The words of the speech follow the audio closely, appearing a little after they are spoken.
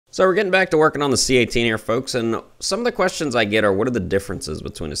So we're getting back to working on the C18 here, folks, and some of the questions I get are, what are the differences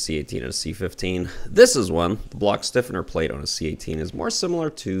between a C18 and a C15? This is one. The block stiffener plate on a C18 is more similar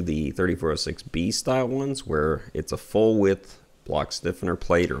to the 3406B style ones, where it's a full width block stiffener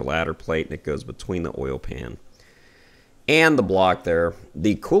plate or ladder plate, and it goes between the oil pan and the block there.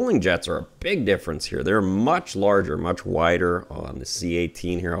 The cooling jets are a big difference here. They're much larger, much wider on the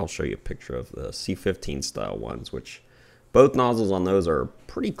C18 here. I'll show you a picture of the C15 style ones, which both nozzles on those are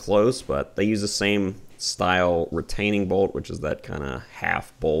pretty close, but they use the same style retaining bolt, which is that kind of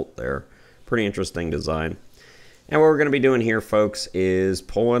half bolt there. Pretty interesting design. And what we're going to be doing here, folks, is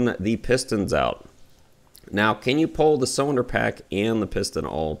pulling the pistons out. Now, can you pull the cylinder pack and the piston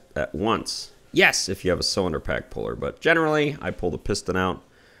all at once? Yes, if you have a cylinder pack puller, but generally I pull the piston out.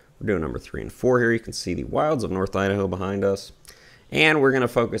 We're doing number 3 and 4 here. You can see the wilds of North Idaho behind us. And we're going to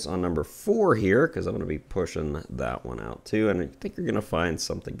focus on number 4 here, because I'm going to be pushing that one out too. And I think you're going to find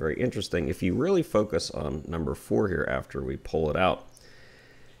something very interesting if you really focus on number 4 here after we pull it out.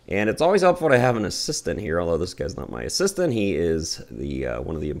 And it's always helpful to have an assistant here, although this guy's not my assistant. He is the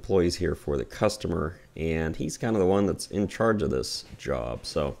one of the employees here for the customer, and he's kind of the one that's in charge of this job.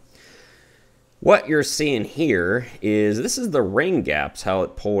 So what you're seeing here is, this is the ring gaps, how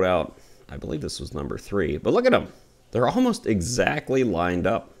it pulled out. I believe this was number 3, but look at them. They're almost exactly lined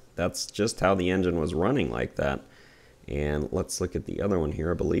up. That's just how the engine was running like that. And let's look at the other one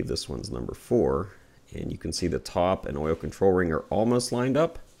here. I believe this one's number 4. And you can see the top and oil control ring are almost lined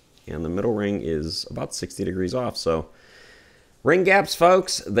up. And the middle ring is about 60 degrees off. So ring gaps,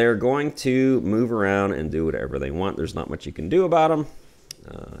 folks, they're going to move around and do whatever they want. There's not much you can do about them.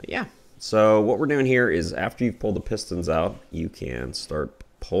 Yeah. So what we're doing here is, after you've pulled the pistons out, you can start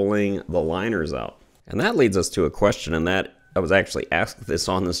pulling the liners out. And that leads us to a question, and that I was actually asked this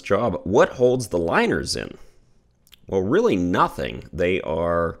on this job. What holds the liners in? Well, really nothing. They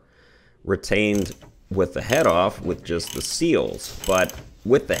are retained with the head off with just the seals. But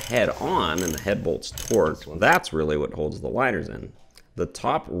with the head on and the head bolts torqued, that's really what holds the liners in. The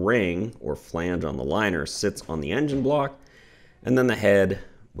top ring or flange on the liner sits on the engine block, and then the head,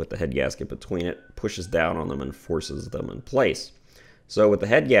 with the head gasket between it, pushes down on them and forces them in place. So with the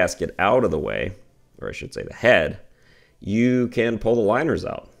head gasket out of the way, or I should say the head, you can pull the liners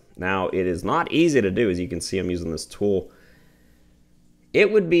out. Now, it is not easy to do. As you can see, I'm using this tool.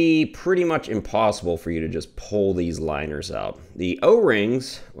 It would be pretty much impossible for you to just pull these liners out. The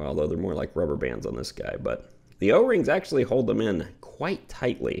O-rings, well, although they're more like rubber bands on this guy, but the O-rings actually hold them in quite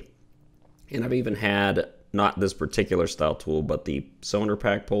tightly. And I've even had, not this particular style tool, but the cylinder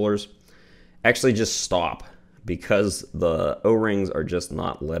pack pullers actually just stop because the O-rings are just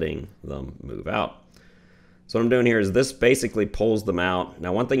not letting them move out. So what I'm doing here is, this basically pulls them out.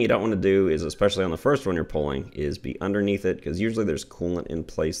 Now, one thing you don't want to do is, especially on the first one you're pulling, is be underneath it, because usually there's coolant in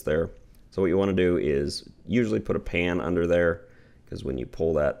place there. So what you want to do is usually put a pan under there, because when you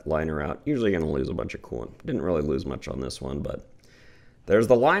pull that liner out, usually you're going to lose a bunch of coolant. Didn't really lose much on this one, but there's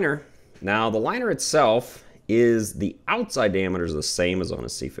the liner. Now, the liner itself is, the outside diameter is the same as on a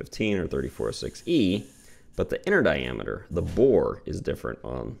C15 or 3406E, but the inner diameter, the bore, is different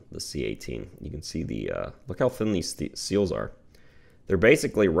on the C18. You can see the, look how thin these seals are. They're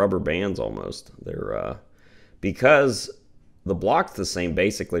basically rubber bands almost. They're, because the block's the same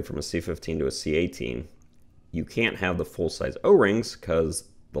basically from a C15 to a C18, you can't have the full-size O-rings because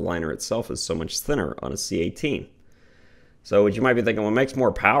the liner itself is so much thinner on a C18. So what you might be thinking, well, it makes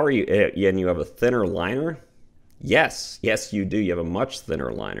more power and you have a thinner liner? Yes, yes you do. You have a much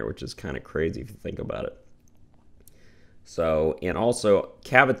thinner liner, which is kind of crazy if you think about it. So, and also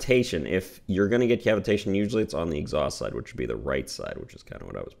cavitation, if you're going to get cavitation, usually it's on the exhaust side, which would be the right side, which is kind of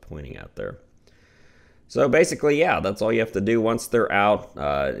what I was pointing at there. So basically, yeah, that's all you have to do once they're out.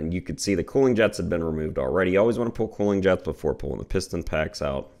 And you could see the cooling jets had been removed already. You always want to pull cooling jets before pulling the piston packs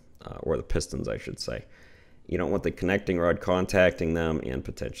out, or the pistons, I should say. You don't want the connecting rod contacting them and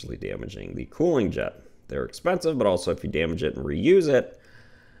potentially damaging the cooling jet. They're expensive, but also if you damage it and reuse it,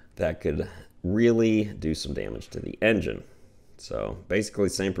 that could really do some damage to the engine. So basically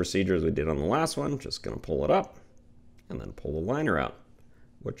same procedure as we did on the last one, just going to pull it up and then pull the liner out,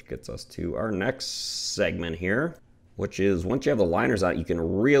 which gets us to our next segment here, which is, once you have the liners out, you can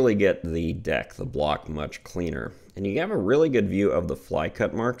really get the deck, the block, much cleaner. And you have a really good view of the fly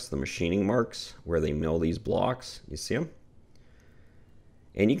cut marks, the machining marks, where they mill these blocks. You see them?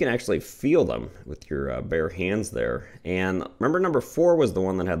 And you can actually feel them with your bare hands there. And remember, number 4 was the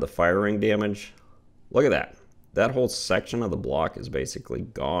one that had the fire ring damage? Look at that. That whole section of the block is basically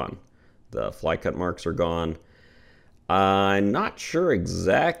gone. The fly cut marks are gone. I'm not sure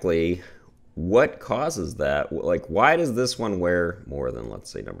exactly what causes that? Like, why does this one wear more than, let's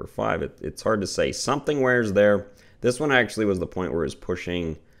say, number 5? It's hard to say. Something wears there. This one actually was the point where it was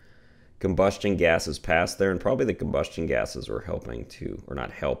pushing combustion gases past there, and probably the combustion gases were helping to, or not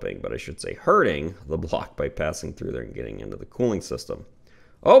helping, but I should say hurting the block by passing through there and getting into the cooling system.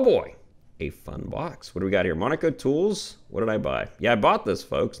 Oh boy, a fun box. What do we got here? Monaco Tools. What did I buy? Yeah, I bought this,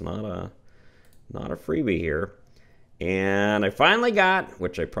 folks. Not a freebie here. And I finally got,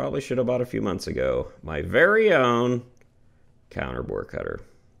 which I probably should have bought a few months ago, my very own counterbore cutter.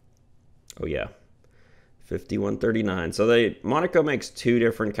 Oh yeah, 5139. So Monaco makes 2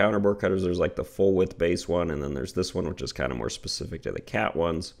 different counterbore cutters. There's like the full width base one, and then there's this one, which is kind of more specific to the cat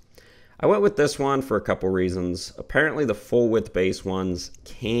ones. I went with this one for a couple reasons. Apparently the full width base ones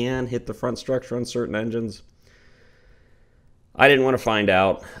can hit the front structure on certain engines. I didn't want to find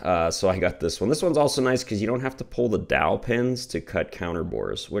out, so I got this one. This one's also nice because you don't have to pull the dowel pins to cut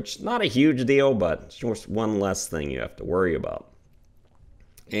counterbores, which is not a huge deal, but it's just one less thing you have to worry about.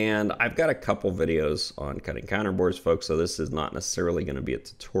 And I've got a couple videos on cutting counterbores, folks, so this is not necessarily going to be a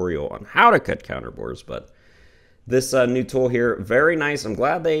tutorial on how to cut counterbores, but this new tool here, very nice. I'm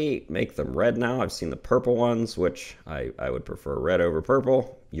glad they make them red now. I've seen the purple ones, which I would prefer red over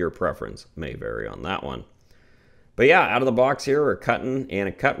purple. Your preference may vary on that one. But yeah, out of the box here, we're cutting, and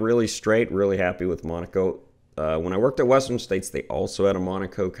it cut really straight. Really happy with Monaco. When I worked at Western States, they also had a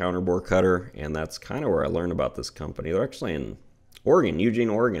Monaco counterbore cutter, and that's kind of where I learned about this company. They're actually in Oregon, Eugene,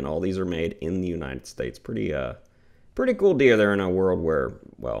 Oregon. All these are made in the United States. Pretty cool deal there in a world where,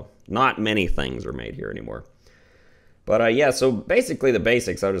 well, not many things are made here anymore. But yeah, so basically the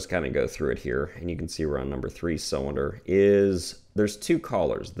basics, I'll just kind of go through it here, and you can see we're on number 3 cylinder, is there's 2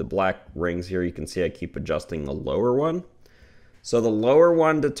 collars. The black rings here, you can see I keep adjusting the lower one. So the lower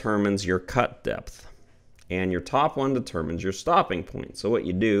one determines your cut depth, and your top one determines your stopping point. So what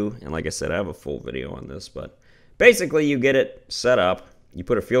you do, and like I said, I have a full video on this, but basically you get it set up, you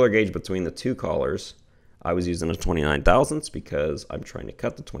put a feeler gauge between the 2 collars. I was using a 29 thousandths because I'm trying to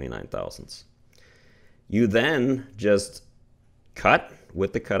cut the 29 thousandths. You then just cut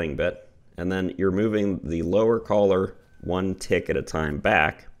with the cutting bit, and then you're moving the lower collar 1 tick at a time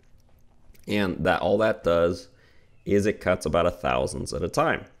back, and all that does is it cuts about 1/1000th at a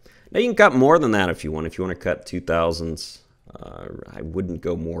time. Now you can cut more than that if you want. If you want to cut 2/1000ths, I wouldn't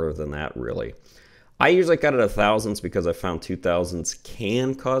go more than that really. I usually cut at 1/1000ths because I found 2/1000ths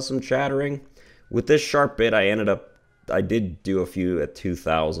can cause some chattering. With this sharp bit, I did do a few at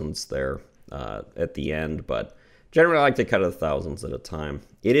 2/1000ths there at the end, but generally I like to cut 1/1000ths at a time.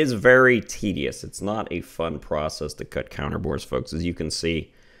 It is very tedious. It's not a fun process to cut counterbores, folks. As you can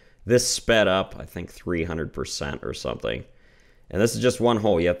see, this sped up, I think 300% or something. And this is just one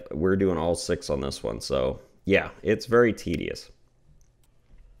hole, yet we're doing all 6 on this one. So yeah, it's very tedious,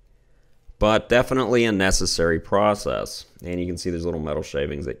 but definitely a necessary process. And you can see there's little metal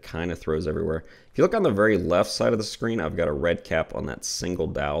shavings. It kind of throws everywhere. If you look on the very left side of the screen, I've got a red cap on that single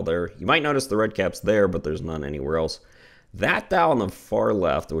dowel there. You might notice the red cap's there, but there's none anywhere else. That dowel on the far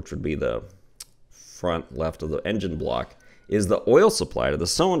left, which would be the front left of the engine block, is the oil supply to the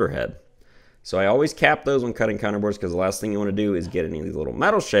cylinder head. So I always cap those when cutting counterbores because the last thing you want to do is get any of these little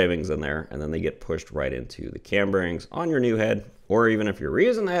metal shavings in there, and then they get pushed right into the cam bearings on your new head, or even if you're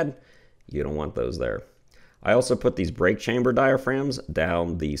reusing the head, you don't want those there. I also put these brake chamber diaphragms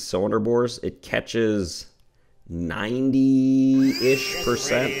down the cylinder bores. It catches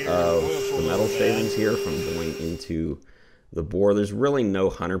 90-ish% of the metal shavings here from going into the bore. There's really no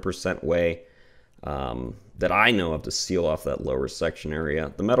 100% way that I know of to seal off that lower section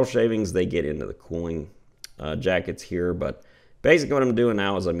area. The metal shavings, they get into the cooling jackets here, but basically what I'm doing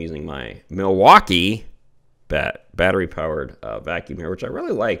now is I'm using my Milwaukee battery-powered vacuum here, which I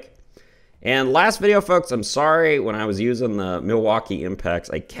really like. And last video, folks, I'm sorry, when I was using the Milwaukee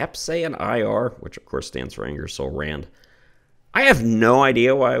impacts, I kept saying IR, which of course stands for Ingersoll Rand. I have no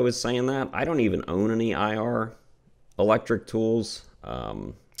idea why I was saying that. I don't even own any IR electric tools.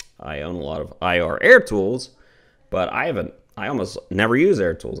 I own a lot of IR air tools, but I almost never use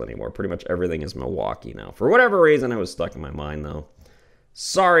air tools anymore. Pretty much everything is Milwaukee now. For whatever reason, it was stuck in my mind, though.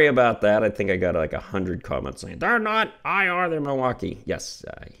 Sorry about that. I think I got like 100 comments saying, they're not IR, they're Milwaukee. Yes,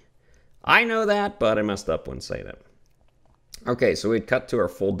 I know that, but I messed up when saying it. Okay, so we cut to our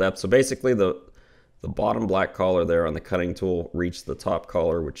full depth. So basically the bottom black collar there on the cutting tool reached the top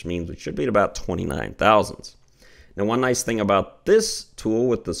collar, which means we should be at about 29 thousandths. Now, one nice thing about this tool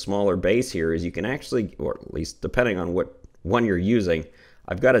with the smaller base here is you can actually, or at least depending on what one you're using,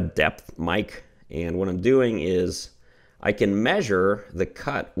 I've got a depth mic, and what I'm doing is I can measure the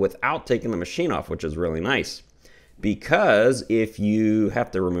cut without taking the machine off, which is really nice. because if you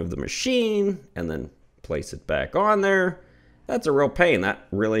have to remove the machine and then place it back on there, that's a real pain. That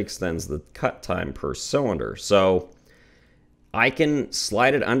really extends the cut time per cylinder. So I can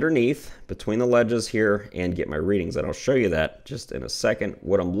slide it underneath between the ledges here and get my readings, and I'll show you that just in a second,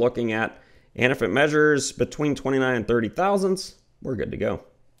 what I'm looking at. And if it measures between 29 and 30 thousandths, we're good to go.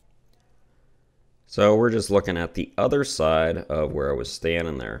 So we're just looking at the other side of where I was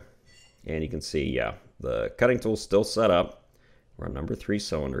standing there. And you can see, yeah, the cutting tool's still set up. We're on number 3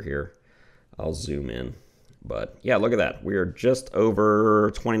 cylinder here. I'll zoom in. But yeah, look at that. We are just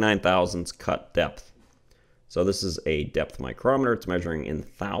over 29 thousandths cut depth. So this is a depth micrometer. It's measuring in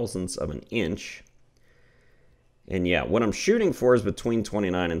thousandths of an inch. And yeah, what I'm shooting for is between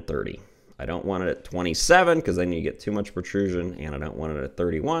 29 and 30. I don't want it at 27 because then you get too much protrusion, and I don't want it at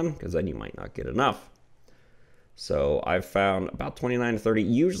 31 because then you might not get enough. So I've found about 29 to 30.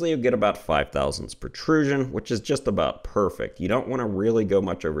 Usually you get about 5 thousandths protrusion, which is just about perfect. You don't want to really go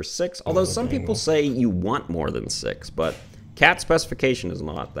much over 6, although some people say you want more than 6, but CAT specification is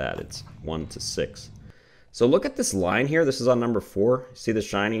not that. It's 1 to 6. So look at this line here. This is on number 4. See the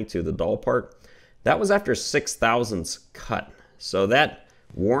shiny to the dull part? That was after 6 thousandths cut. So that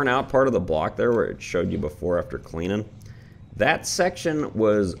worn out part of the block there where it showed you before after cleaning, that section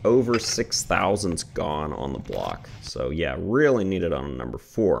was over 6 thousandths gone on the block. So yeah, really needed on number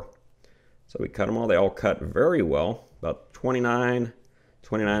 4. So we cut them all. They all cut very well, about 29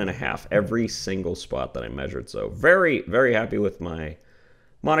 and a half every single spot that I measured. So very, very happy with my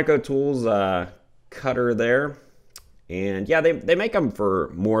Monaco Tools cutter there. And yeah, they make them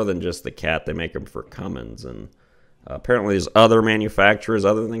for more than just the CAT. They make them for Cummins, and apparently there's other manufacturers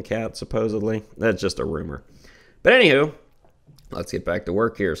other than CAT, supposedly. That's just a rumor. But anywho, let's get back to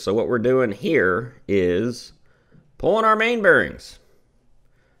work here. So what we're doing here is pulling our main bearings.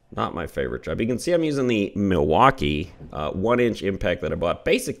 Not my favorite job. You can see I'm using the Milwaukee 1-inch impact that I bought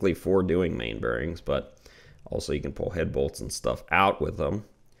basically for doing main bearings, but also you can pull head bolts and stuff out with them.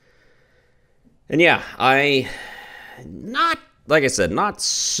 And yeah, like I said, not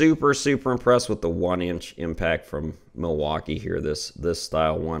super impressed with the 1-inch impact from Milwaukee here, this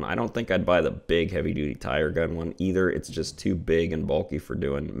style one. I don't think I'd buy the big heavy-duty tire gun one either. It's just too big and bulky for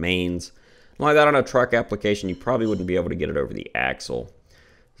doing mains. Like that on a truck application, you probably wouldn't be able to get it over the axle.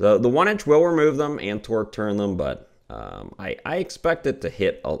 So the 1-inch will remove them and torque turn them, but I expect it to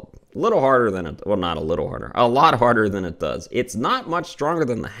hit a little harder than it, well, not a little harder, a lot harder than it does. It's not much stronger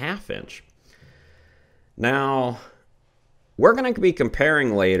than the 1/2-inch. Now, we're going to be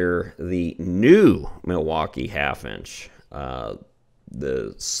comparing later the new Milwaukee 1/2-inch,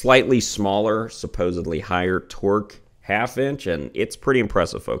 the slightly smaller, supposedly higher torque 1/2-inch, and it's pretty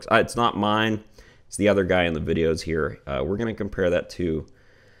impressive, folks. It's not mine. It's the other guy in the videos here. We're going to compare that to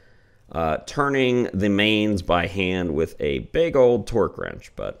turning the mains by hand with a big old torque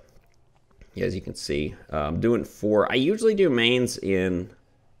wrench. But as you can see, I'm doing 4. I usually do mains in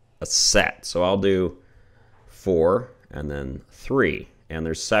a set, so I'll do 4 and then 3, and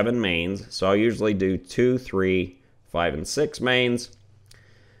there's 7 mains, so I'll usually do 2, 3, 5, and 6 mains.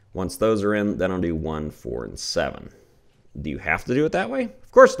 Once those are in, then I'll do 1, 4, and 7. Do you have to do it that way?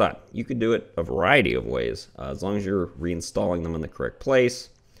 Of course not. You could do it a variety of ways, as long as you're reinstalling them in the correct place,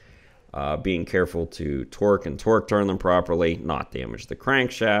 being careful to torque and torque turn them properly, not damage the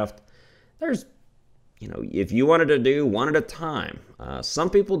crankshaft. There's, you know, if you wanted to do 1 at a time. Some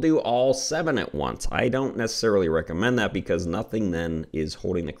people do all 7 at once. I don't necessarily recommend that because nothing then is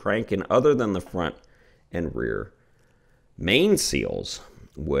holding the crank in other than the front and rear main seals,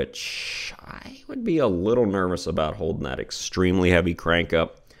 which I would be a little nervous about holding that extremely heavy crank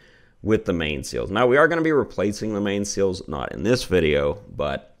up with the main seals. Now, we are going to be replacing the main seals, not in this video,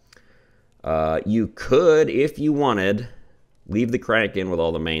 but you could, if you wanted, leave the crank in with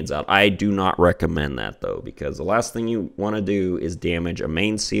all the mains out. I do not recommend that, though, because the last thing you want to do is damage a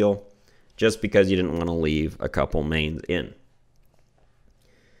main seal just because you didn't want to leave a couple mains in.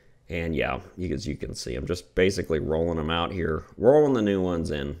 And yeah, as you can see, I'm just basically rolling them out here, rolling the new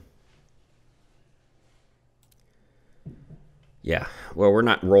ones in. Yeah, well, we're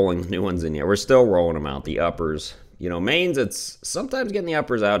not rolling the new ones in yet. We're still rolling them out, the uppers. You know, mains, it's sometimes getting the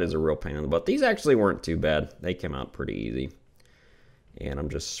uppers out is a real pain in the butt. These actually weren't too bad. They came out pretty easy. And I'm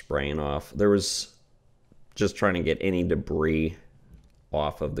just spraying off. There was just trying to get any debris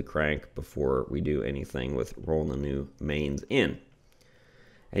off of the crank before we do anything with rolling the new mains in.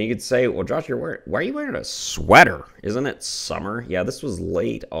 And you could say, well, Josh, why are you wearing a sweater? Isn't it summer? Yeah, this was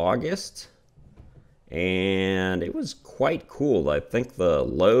late August. And it was quite cool. I think the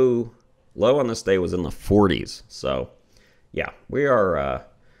low on this day was in the 40s. So, yeah, we're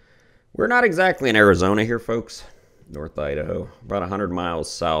not exactly in Arizona here, folks. North Idaho, about 100 miles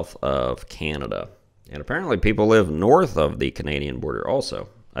south of Canada. And apparently people live north of the Canadian border also.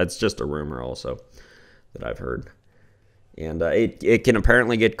 It's just a rumor also that I've heard. And it can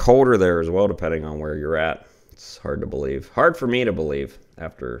apparently get colder there as well, depending on where you're at. It's hard to believe. Hard for me to believe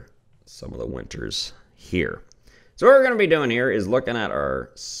after some of the winters here. So what we're going to be doing here is looking at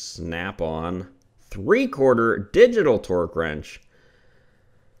our Snap-on 3/4 digital torque wrench.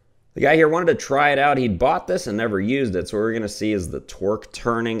 The guy here wanted to try it out. He'd bought this and never used it. So what we're going to see is the torque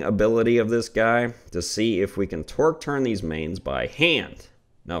turning ability of this guy to see if we can torque turn these mains by hand.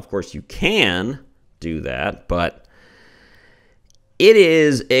 Now, of course, you can do that, but it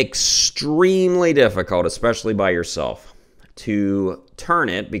is extremely difficult, especially by yourself, to turn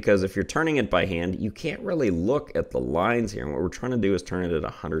it, because if you're turning it by hand, you can't really look at the lines here. And what we're trying to do is turn it at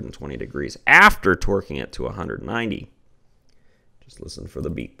 120 degrees after torquing it to 190. Just listen for the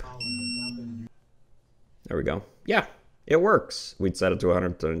beep. There we go. Yeah, it works. We'd set it to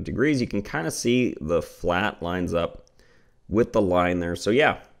 120 degrees. You can kind of see the flat lines up with the line there. So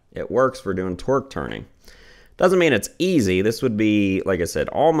yeah, it works for doing torque turning. Doesn't mean it's easy. This would be, like I said,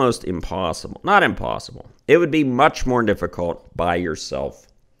 almost impossible. Not impossible. It would be much more difficult by yourself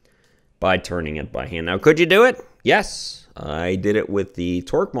by turning it by hand. Now, could you do it? Yes. I did it with the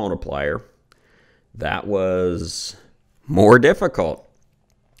torque multiplier. That was more difficult.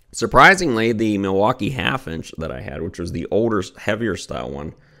 Surprisingly, the Milwaukee 1/2 inch that I had, which was the older, heavier style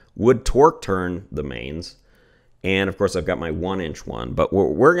one, would torque turn the mains. And of course, I've got my 1-inch one. But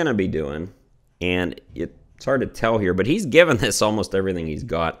what we're going to be doing, and it's hard to tell here, but he's given this almost everything he's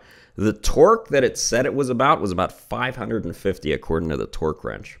got. The torque that it said it was about 550 according to the torque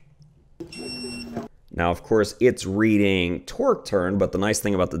wrench. Now, of course, it's reading torque turn, but the nice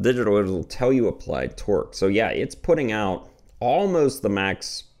thing about the digital is it'll tell you applied torque. So yeah, it's putting out almost the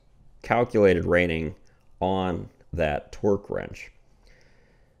max calculated rating on that torque wrench,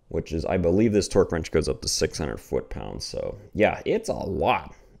 which is, I believe this torque wrench goes up to 600 foot-pounds. So yeah, it's a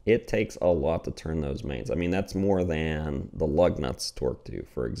lot. It takes a lot to turn those mains. I mean, that's more than the lug nuts torque do,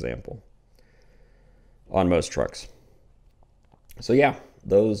 for example, on most trucks. So yeah,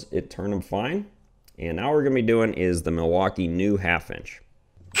 those, it turned them fine. And now what we're going to be doing is the Milwaukee new 1/2 inch.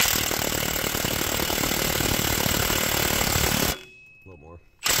 A little more.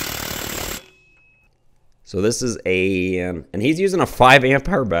 So this is and he's using a 5 amp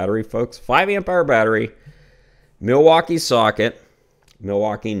hour battery, folks. 5 amp hour battery, Milwaukee socket,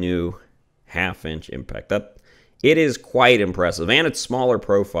 Milwaukee new 1/2 inch impact. It is quite impressive, and it's smaller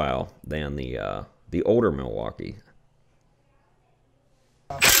profile than the older Milwaukee.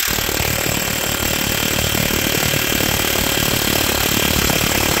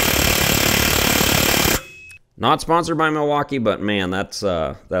 Not sponsored by Milwaukee, but man, that's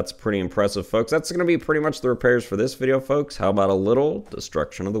pretty impressive, folks. That's going to be pretty much the repairs for this video, folks. How about a little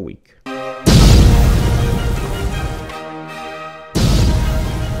destruction of the week?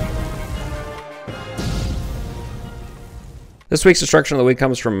 This week's destruction of the week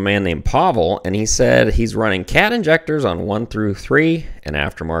comes from a man named Pavel, and he said he's running cat injectors on 1 through 3 and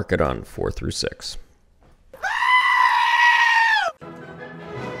aftermarket on 4 through 6.